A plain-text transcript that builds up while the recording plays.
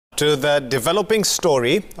To the developing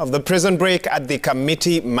story of the prison break at the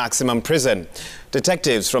Kamiti Maximum prison.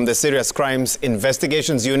 Detectives from the Serious Crimes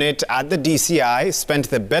Investigations Unit at the DCI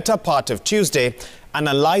spent the better part of Tuesday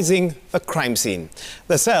analyzing the crime scene,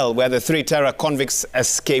 the cell where the 3 terror convicts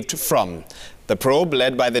escaped from. The probe,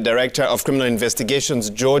 led by the Director of Criminal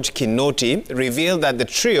Investigations, George Kinoti, revealed that the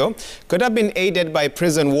trio could have been aided by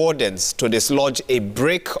prison wardens to dislodge a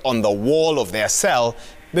brick on the wall of their cell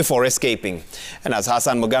before escaping. And as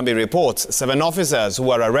Hassan Mugambi reports, 7 officers who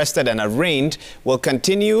were arrested and arraigned will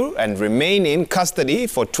continue and remain in custody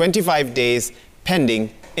for 25 days pending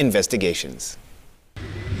investigations.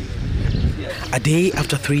 A day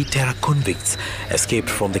after 3 terror convicts escaped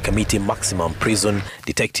from the Kamiti Maximum prison,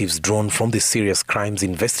 detectives drawn from the Serious Crimes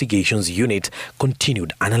Investigations Unit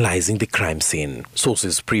continued analyzing the crime scene.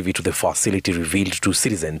 Sources privy to the facility revealed to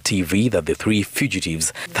Citizen TV that the 3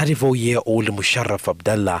 fugitives, 34-year-old Musharraf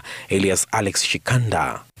Abdallah alias Alex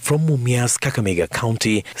Shikanda, from Mumias, Kakamega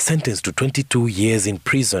County, sentenced to 22 years in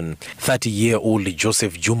prison. 30-year-old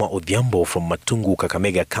Joseph Juma Odhiambo from Matungu,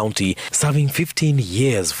 Kakamega County, serving 15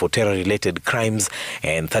 years for terror-related crimes,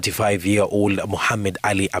 and 35-year-old Muhammad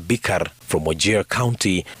Ali Abikar from Wajir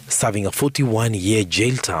County, serving a 41-year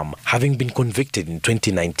jail term, having been convicted in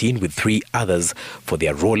 2019 with 3 others for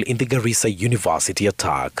their role in the Garissa University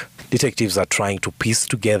attack. Detectives are trying to piece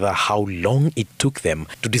together how long it took them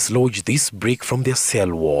to dislodge this brick from their cell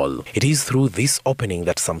wall. It is through this opening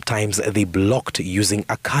that sometimes they blocked using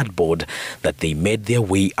a cardboard that they made their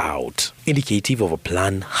way out, indicative of a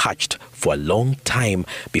plan hatched for a long time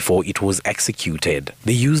before it was executed.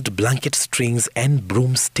 They used blanket strings and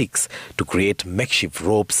broomsticks to create makeshift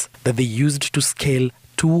ropes that they used to scale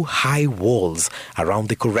 2 high walls around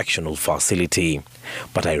the correctional facility.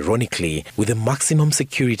 But ironically, with the maximum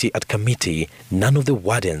security at Kamiti, none of the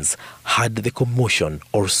wardens heard the commotion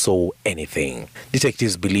or saw anything.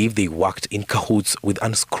 Detectives believe they worked in cahoots with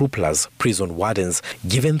unscrupulous prison wardens,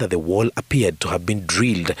 given that the wall appeared to have been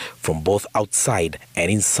drilled from both outside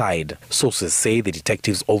and inside. Sources say the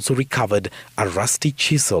detectives also recovered a rusty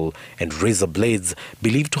chisel and razor blades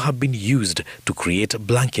believed to have been used to create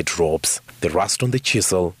blanket ropes. The rust on the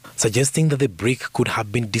chisel suggesting that the brick could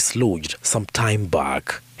have been dislodged some time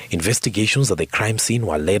back. Investigations at the crime scene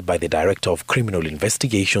were led by the Director of Criminal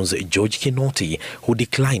Investigations, George Kinoti, who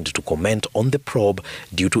declined to comment on the probe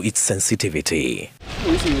due to its sensitivity.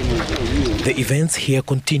 The events here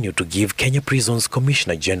continue to give Kenya Prisons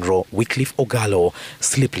Commissioner General Wycliffe Ogalo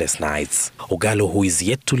sleepless nights. Ogalo, who is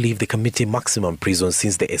yet to leave the Kamiti Maximum prison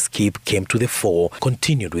since the escape came to the fore,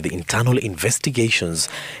 continued with the internal investigations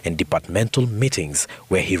and departmental meetings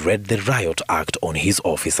where he read the Riot Act on his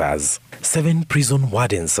officers. 7 prison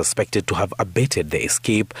wardens suspected to have abetted the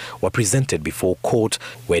escape were presented before court,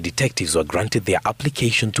 where detectives were granted their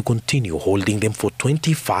application to continue holding them for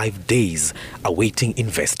 25 days, awaiting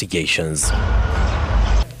investigations.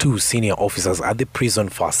 2 senior officers at the prison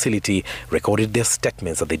facility recorded their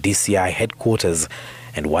statements at the DCI headquarters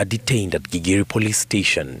and were detained at Gigiri Police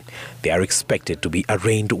Station. They are expected to be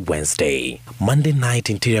arraigned Wednesday. Monday night,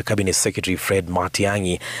 Interior Cabinet Secretary Fred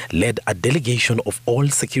Matiang'i led a delegation of all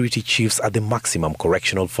security chiefs at the Maximum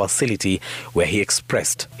Correctional Facility, where he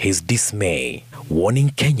expressed his dismay, warning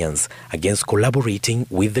Kenyans against collaborating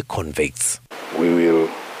with the convicts. We will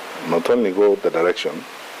not only go the direction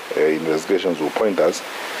investigations will point us,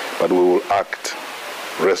 but we will act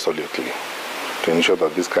resolutely to ensure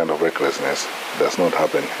that this kind of recklessness does not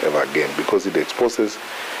happen ever again, because it exposes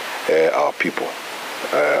our people,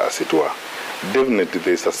 as it were. Definitely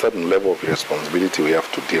there is a certain level of responsibility we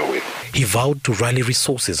have to deal with. He vowed to rally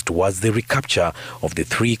resources towards the recapture of the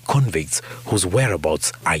 3 convicts whose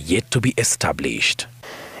whereabouts are yet to be established.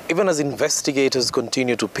 Even as investigators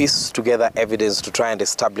continue to piece together evidence to try and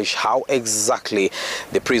establish how exactly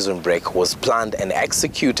the prison break was planned and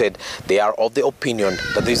executed, they are of the opinion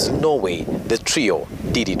that there is no way the trio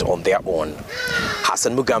did it on their own.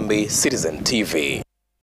 Hassan Mugambi, Citizen TV.